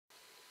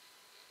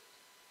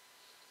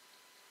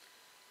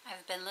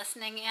I've been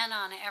listening in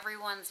on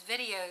everyone's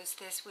videos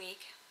this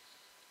week,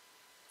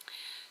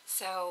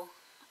 so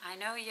I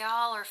know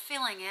y'all are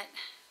feeling it.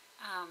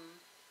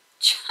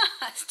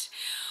 Just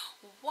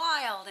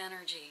wild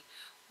energy,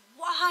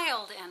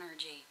 wild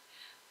energy.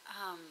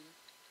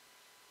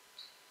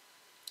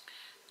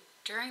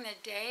 During the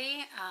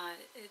day,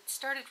 it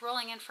started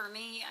rolling in for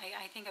me,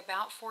 I think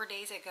about 4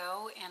 days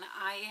ago, and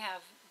I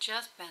have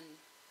just been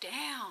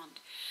down.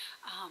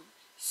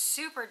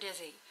 Super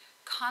dizzy,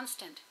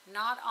 constant,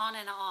 not on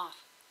and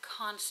off,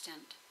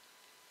 constant.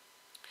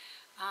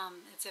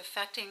 It's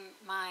affecting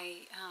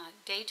my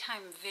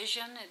daytime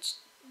vision.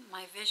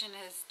 My vision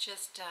has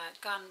just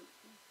gone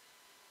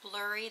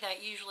blurry.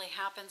 That usually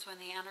happens when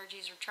the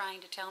energies are trying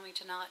to tell me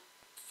to not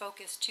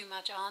focus too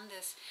much on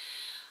this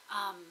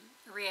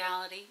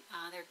reality.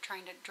 They're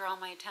trying to draw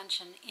my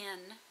attention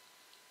in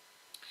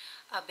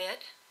a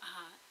bit.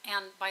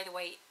 And by the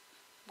way,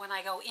 when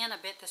I go in a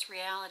bit, this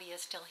reality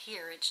is still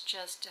here. It's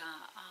just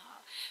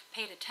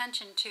paid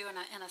attention to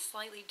in a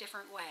slightly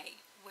different way,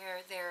 where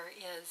there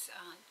is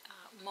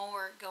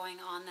more going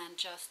on than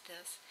just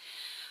this.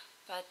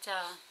 But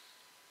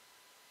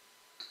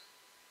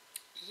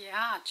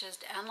yeah,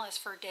 just endless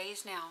for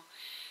days now.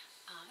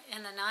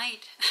 In the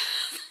night,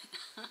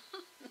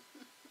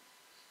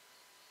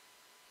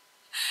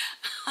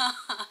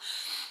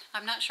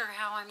 I'm not sure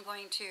how I'm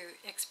going to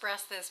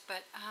express this,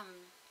 but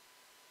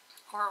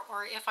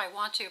or if I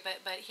want to, but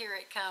here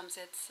it comes.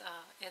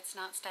 It's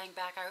not staying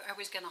back. I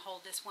was going to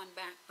hold this one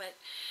back, but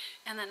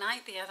in the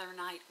night, the other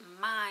night,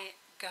 my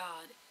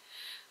God,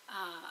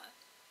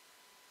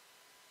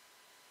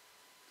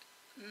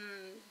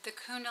 the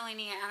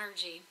Kundalini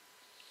energy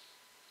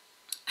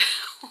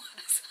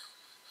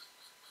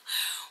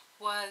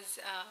was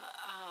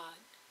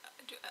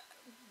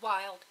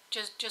wild,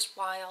 just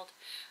wild,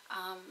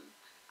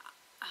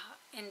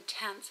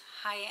 intense,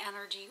 high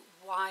energy,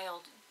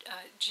 wild,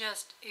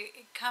 just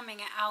coming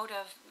out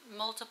of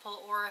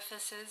multiple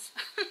orifices.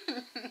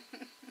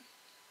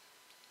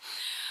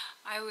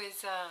 I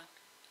was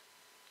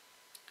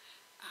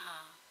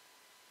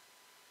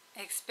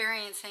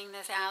experiencing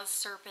this as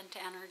serpent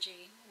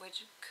energy,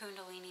 which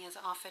Kundalini is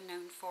often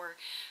known for.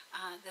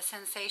 The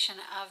sensation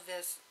of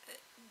this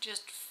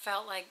just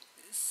felt like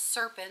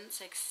serpents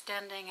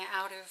extending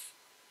out of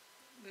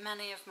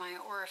many of my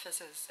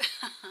orifices.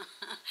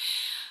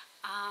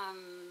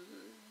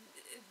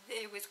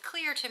 It was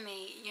clear to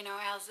me, you know,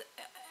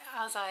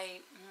 as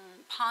I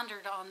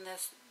pondered on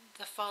this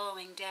the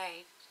following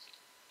day,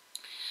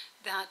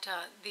 that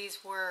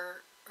these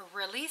were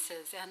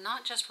releases, and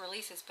not just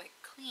releases, but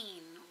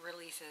clean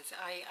releases.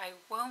 I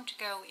won't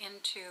go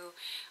into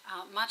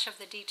much of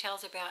the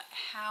details about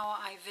how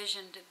I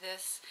visioned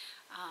this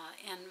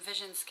in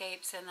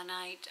visionscapes in the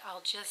night.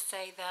 I'll just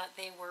say that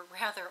they were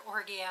rather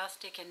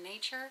orgiastic in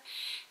nature,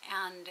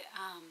 and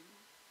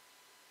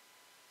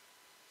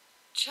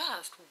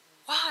just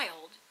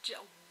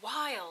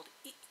wild,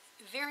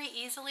 very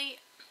easily.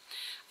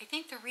 I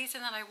think the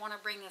reason that I want to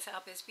bring this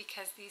up is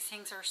because these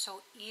things are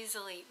so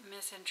easily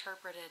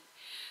misinterpreted.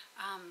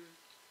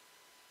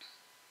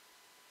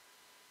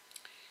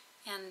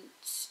 And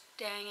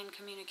staying in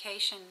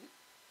communication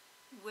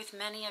with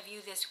many of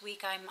you this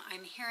week,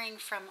 I'm hearing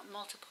from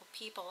multiple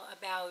people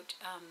about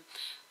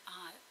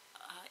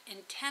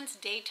intense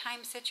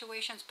daytime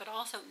situations, but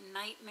also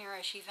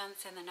nightmarish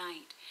events in the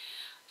night.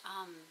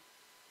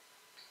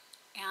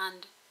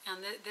 And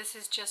this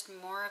is just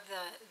more of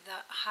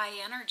the high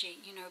energy,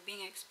 you know,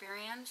 being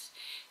experienced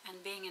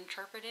and being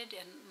interpreted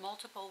in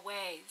multiple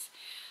ways.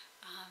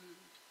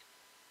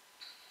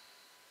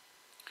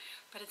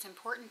 But it's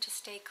important to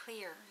stay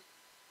clear.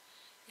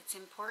 It's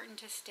important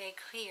to stay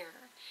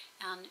clear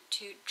and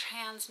to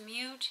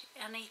transmute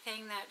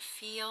anything that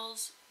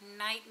feels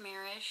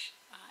nightmarish,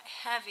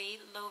 heavy,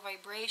 low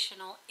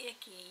vibrational,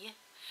 icky.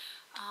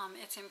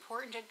 It's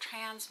important to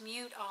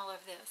transmute all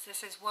of this.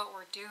 This is what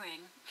we're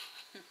doing.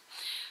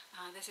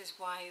 This is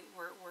why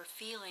we're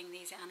feeling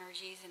these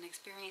energies and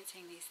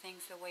experiencing these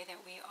things the way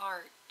that we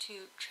are,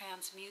 to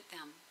transmute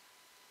them.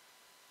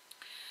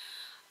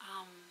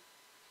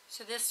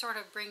 So this sort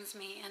of brings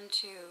me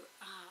into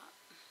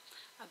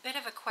a bit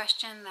of a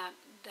question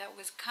that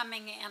was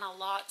coming in a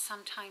lot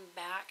some time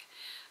back,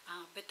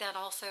 but that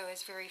also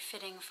is very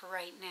fitting for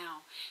right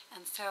now.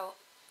 And so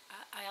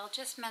I'll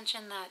just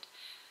mention that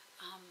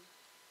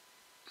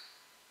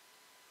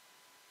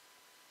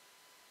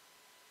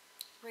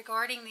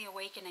regarding the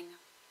awakening,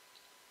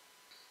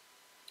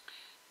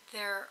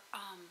 there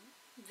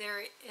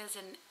is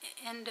an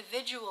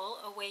individual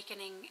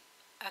awakening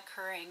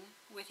occurring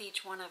with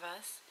each one of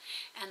us,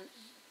 and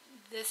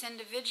this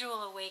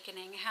individual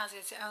awakening has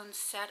its own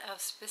set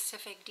of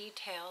specific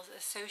details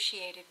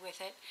associated with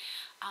it,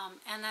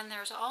 and then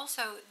there's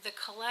also the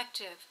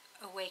collective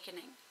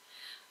awakening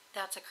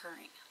that's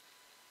occurring,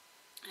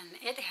 and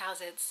it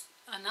has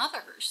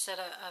another set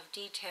of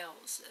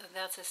details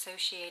that's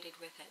associated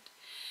with it.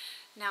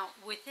 Now,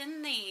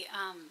 within the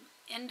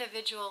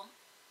individual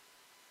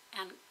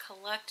and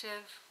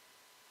collective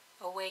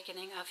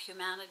awakening of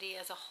humanity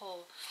as a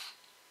whole,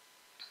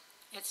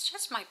 it's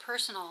just my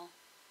personal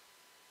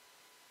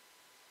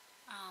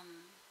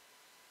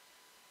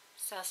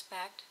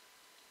suspect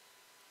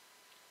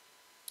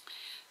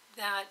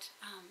that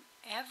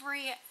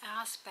every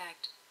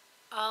aspect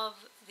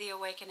of the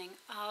awakening,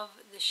 of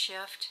the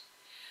shift,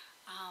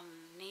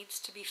 needs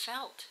to be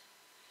felt,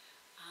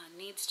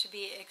 needs to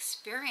be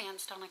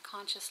experienced on a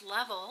conscious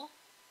level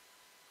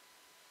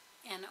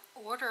in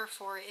order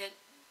for it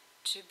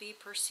to be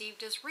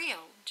perceived as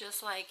real,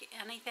 just like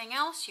anything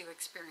else you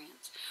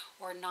experience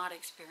or not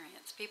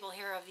experience. People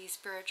hear of these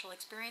spiritual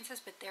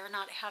experiences, but they're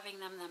not having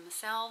them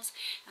themselves,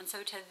 and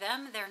so to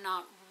them they're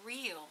not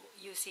real,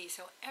 you see.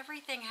 So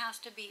everything has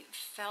to be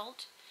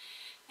felt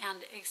and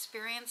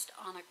experienced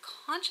on a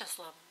conscious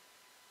level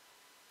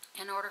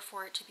in order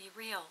for it to be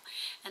real.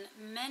 And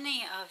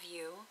many of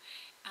you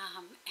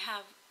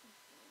have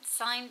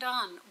signed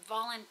on,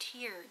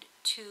 volunteered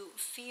to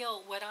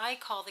feel what I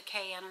call the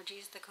K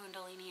energies, the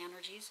Kundalini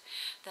energies,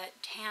 the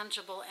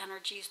tangible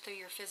energies through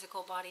your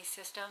physical body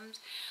systems.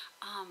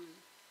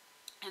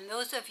 And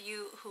those of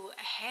you who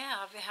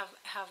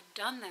have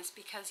done this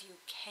because you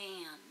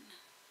can.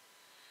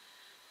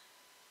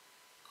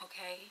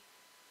 Okay?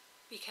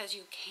 Because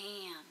you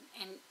can.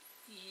 And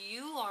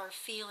you are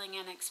feeling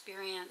and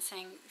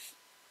experiencing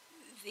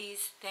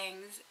these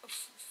things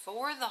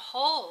for the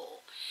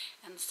whole.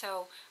 And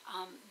so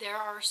there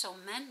are so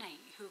many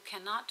who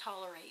cannot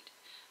tolerate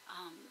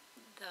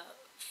the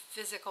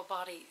physical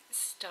body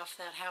stuff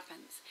that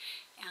happens.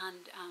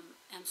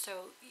 And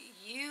so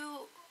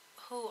you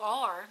who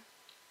are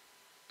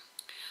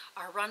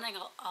running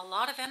a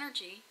lot of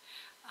energy,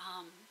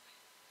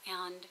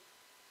 and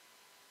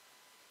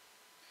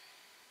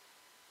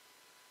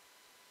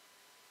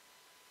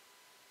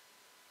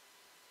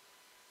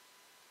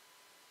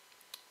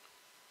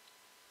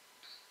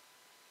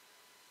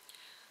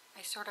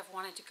I sort of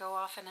wanted to go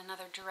off in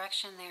another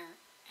direction there,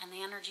 and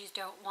the energies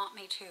don't want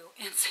me to,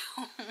 and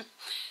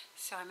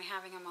so I'm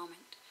having a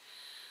moment.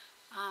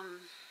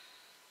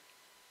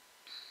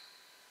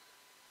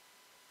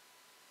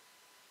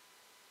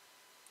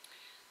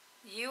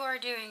 You are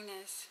doing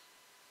this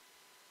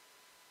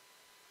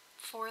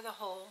for the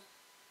whole.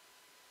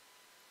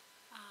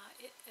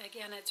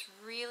 Again, it's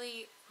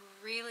really,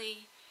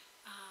 really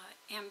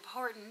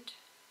important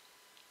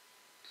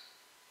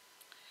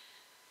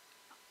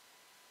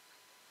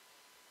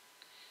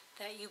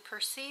that you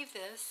perceive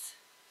this,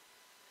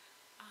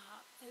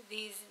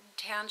 these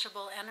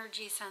tangible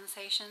energy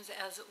sensations,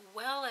 as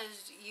well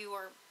as you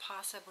are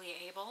possibly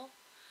able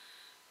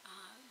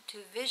to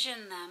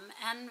vision them,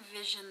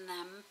 envision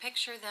them,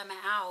 picture them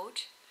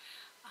out,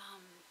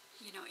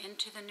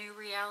 into the new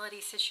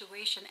reality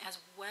situation as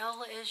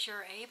well as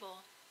you're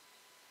able.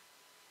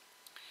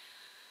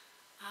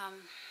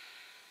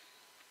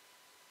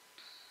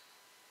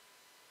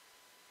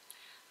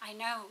 I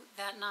know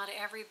that not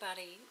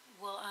everybody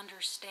will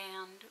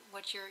understand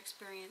what you're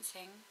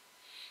experiencing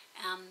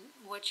and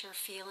what you're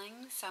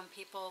feeling. Some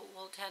people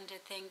will tend to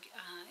think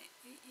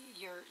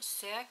you're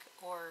sick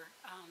or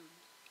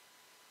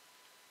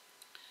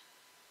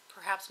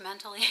perhaps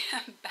mentally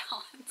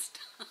imbalanced.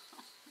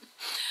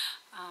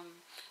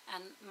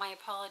 And my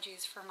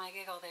apologies for my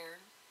giggle there.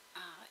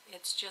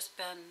 It's just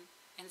been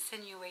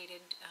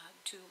insinuated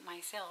to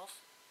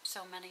myself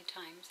so many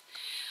times.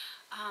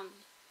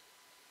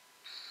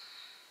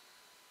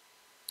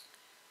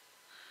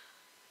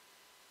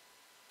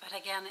 But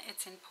again,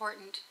 it's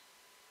important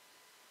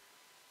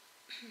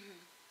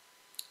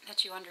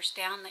that you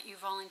understand that you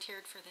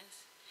volunteered for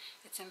this.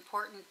 It's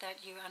important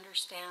that you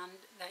understand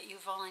that you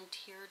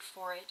volunteered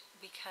for it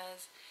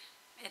because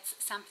it's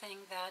something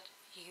that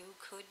you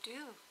could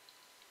do.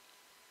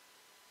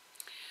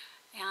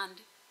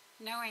 And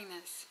knowing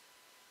this,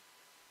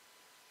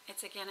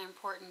 it's again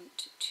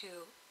important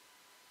to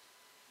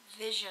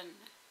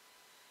vision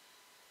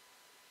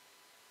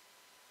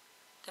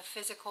the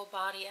physical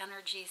body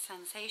energy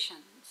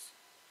sensations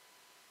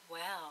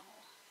well.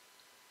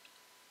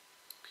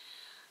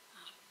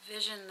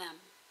 Vision them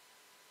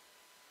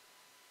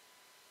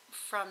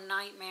from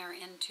nightmare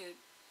into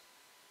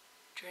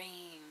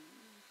dream.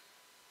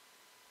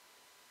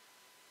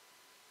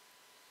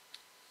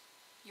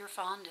 Your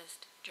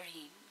fondest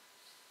dream.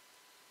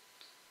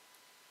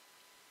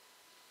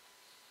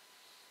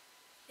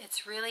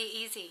 It's really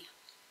easy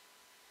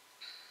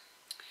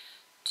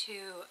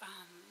to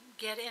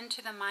get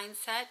into the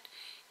mindset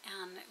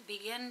and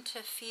begin to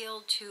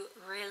feel to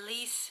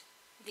release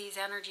these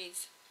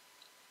energies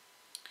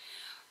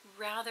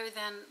rather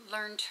than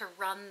learn to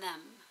run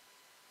them.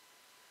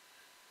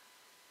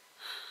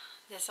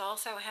 This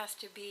also has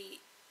to be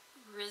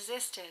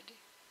resisted.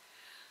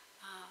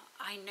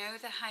 I know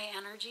the high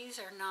energies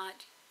are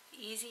not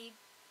easy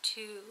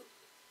to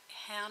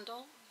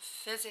handle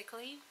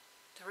physically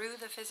through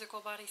the physical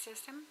body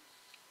system.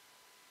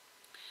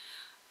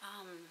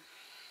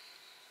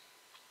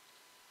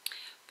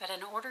 But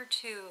in order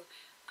to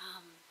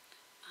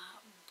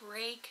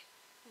break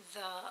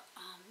the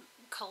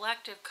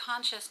collective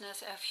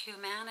consciousness of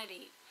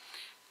humanity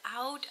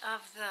out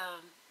of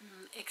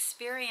the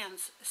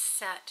experience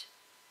set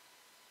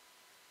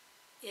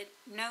it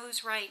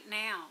knows right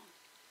now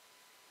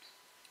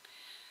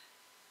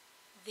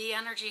the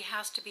energy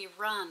has to be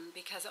run,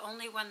 because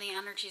only when the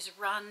energy's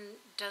run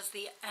does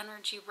the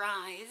energy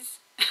rise.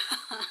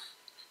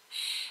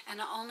 And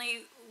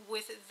only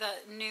with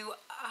the new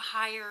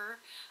higher,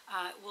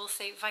 we'll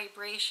say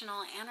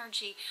vibrational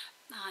energy,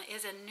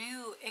 is a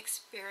new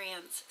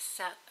experience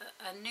set,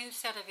 a new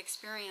set of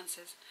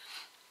experiences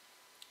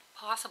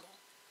possible.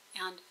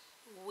 And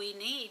we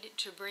need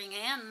to bring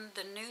in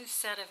the new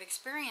set of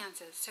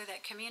experiences so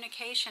that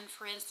communication,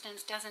 for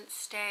instance, doesn't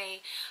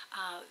stay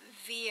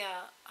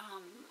via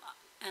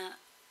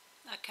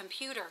a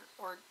computer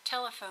or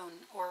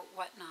telephone or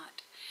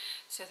whatnot,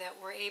 so that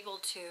we're able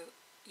to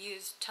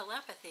use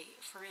telepathy,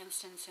 for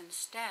instance,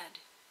 instead.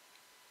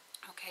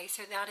 Okay,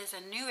 so that is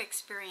a new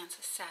experience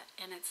set,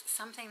 and it's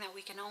something that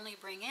we can only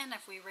bring in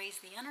if we raise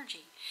the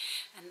energy.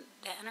 And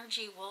the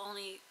energy will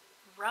only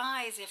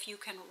rise if you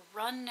can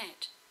run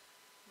it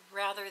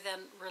rather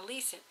than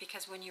release it,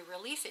 because when you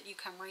release it, you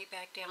come right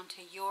back down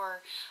to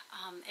your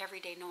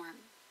everyday norm.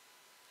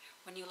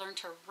 When you learn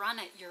to run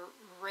it, you're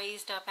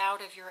raised up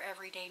out of your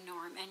everyday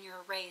norm, and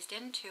you're raised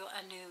into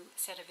a new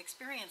set of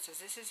experiences.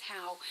 This is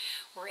how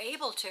we're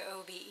able to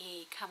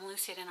OBE, come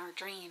lucid in our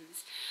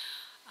dreams,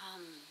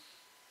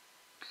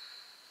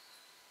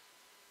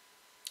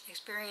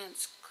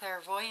 experience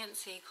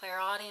clairvoyancy,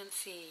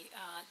 clairaudiency,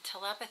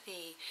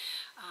 telepathy,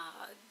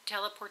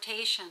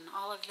 teleportation,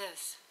 all of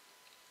this.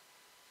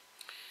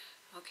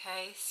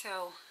 Okay,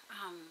 so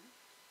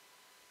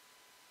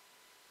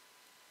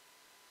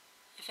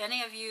if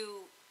any of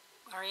you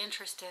are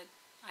interested,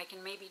 I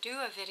can maybe do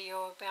a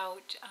video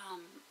about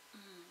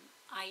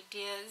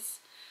ideas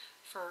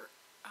for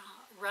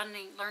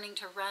learning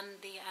to run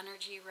the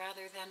energy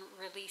rather than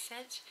release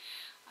it.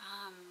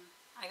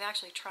 I've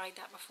actually tried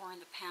that before in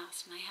the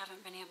past, and I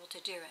haven't been able to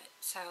do it.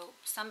 So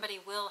somebody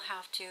will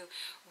have to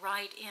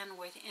write in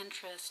with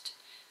interest,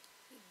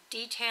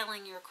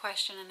 detailing your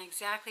question and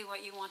exactly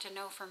what you want to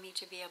know for me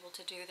to be able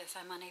to do this.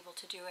 I'm unable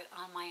to do it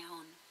on my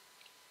own.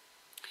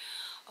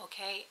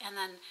 Okay, and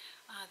then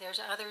there's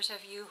others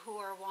of you who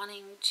are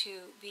wanting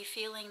to be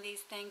feeling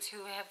these things,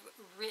 who have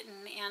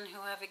written in,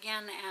 who have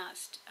again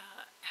asked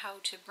how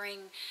to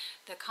bring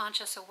the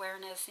conscious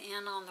awareness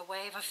in on the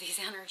wave of these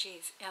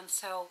energies. And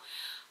so,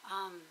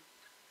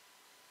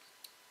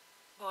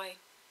 boy,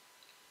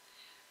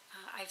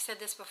 I've said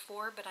this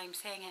before, but I'm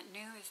saying it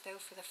new as though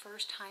for the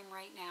first time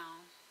right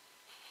now.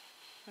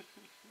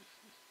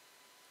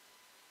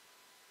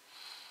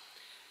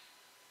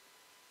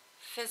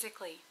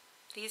 Physically,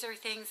 these are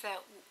things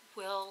that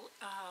will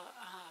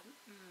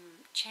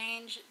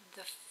change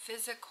the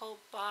physical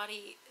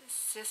body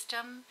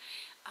system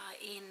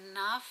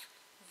enough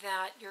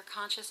that your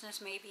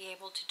consciousness may be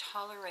able to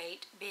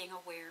tolerate being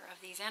aware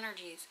of these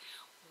energies.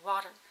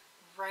 Water,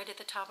 right at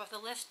the top of the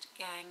list,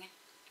 gang.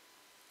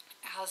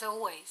 As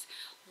always,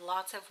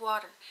 lots of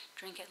water.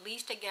 Drink at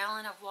least a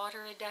gallon of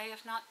water a day,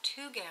 if not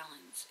 2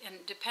 gallons.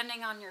 And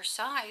depending on your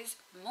size,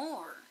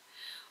 more.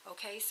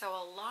 Okay, so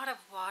a lot of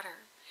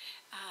water.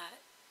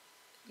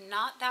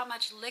 Not that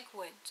much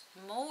liquid,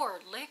 more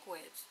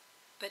liquids,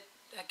 but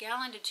a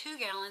gallon to 2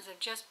 gallons of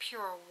just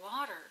pure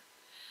water.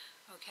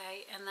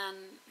 Okay, and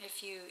then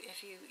if you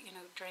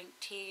drink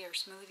tea or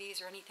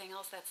smoothies or anything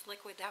else that's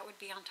liquid, that would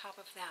be on top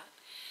of that.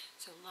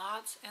 So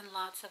lots and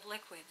lots of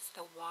liquids.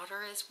 The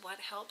water is what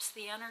helps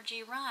the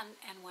energy run,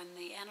 and when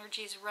the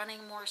energy is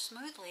running more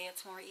smoothly,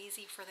 it's more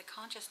easy for the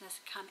consciousness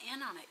to come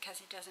in on it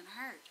because it doesn't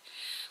hurt.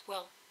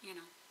 Well,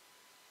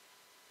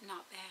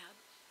 not bad,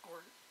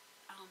 or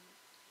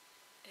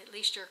at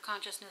least your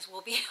consciousness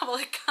will be able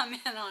to come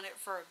in on it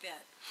for a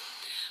bit.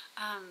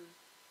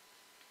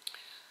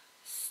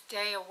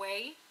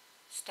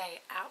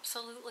 Stay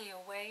absolutely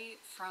away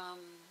from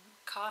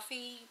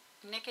coffee,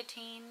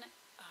 nicotine,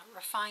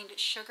 refined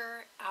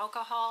sugar,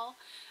 alcohol.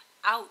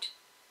 Out.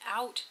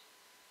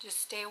 Just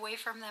stay away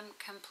from them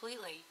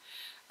completely.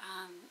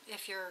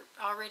 If you're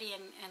already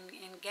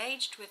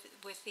engaged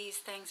with these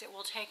things, it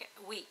will take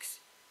weeks,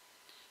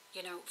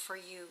 for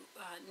you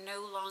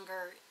no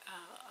longer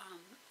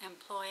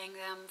employing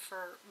them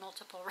for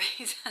multiple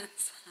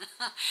reasons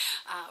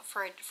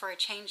for a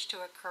change to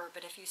occur.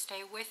 But if you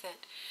stay with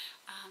it,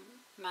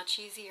 much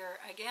easier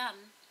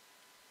again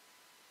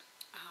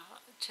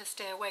to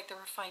stay awake. The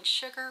refined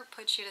sugar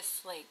puts you to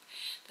sleep.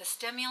 The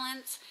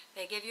stimulants,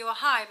 they give you a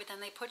high, but then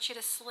they put you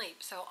to sleep.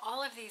 So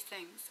all of these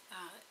things,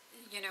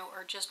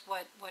 are just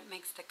what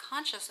makes the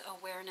conscious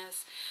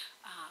awareness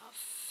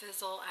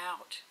fizzle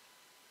out.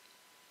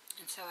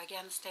 And so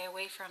again, stay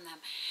away from them.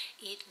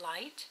 Eat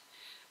light,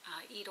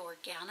 eat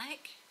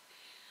organic.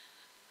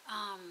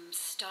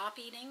 Stop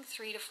eating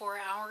 3 to 4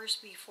 hours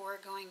before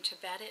going to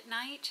bed at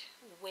night.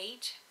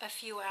 Wait a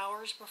few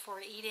hours before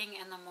eating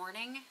in the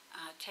morning.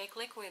 Take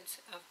liquids,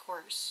 of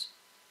course.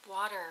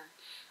 Water,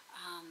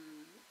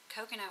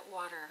 coconut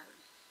water,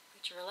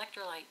 get your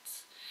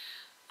electrolytes,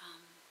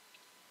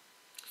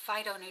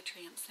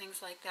 phytonutrients,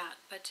 things like that.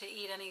 But to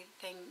eat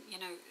anything,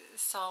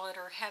 solid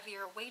or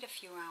heavier, wait a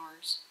few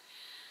hours.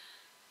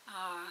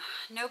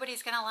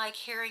 Nobody's going to like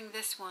hearing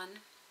this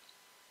one.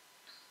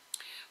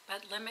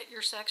 but limit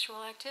your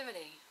sexual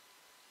activity.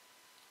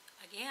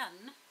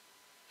 Again,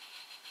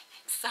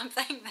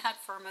 something that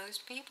for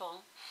most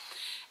people,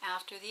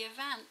 after the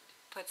event,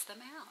 puts them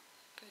out,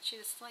 puts you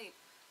to sleep.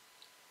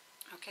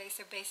 Okay,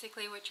 so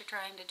basically what you're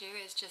trying to do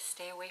is just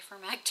stay away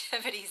from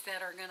activities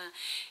that are going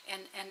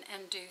to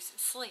induce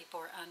sleep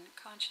or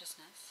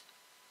unconsciousness.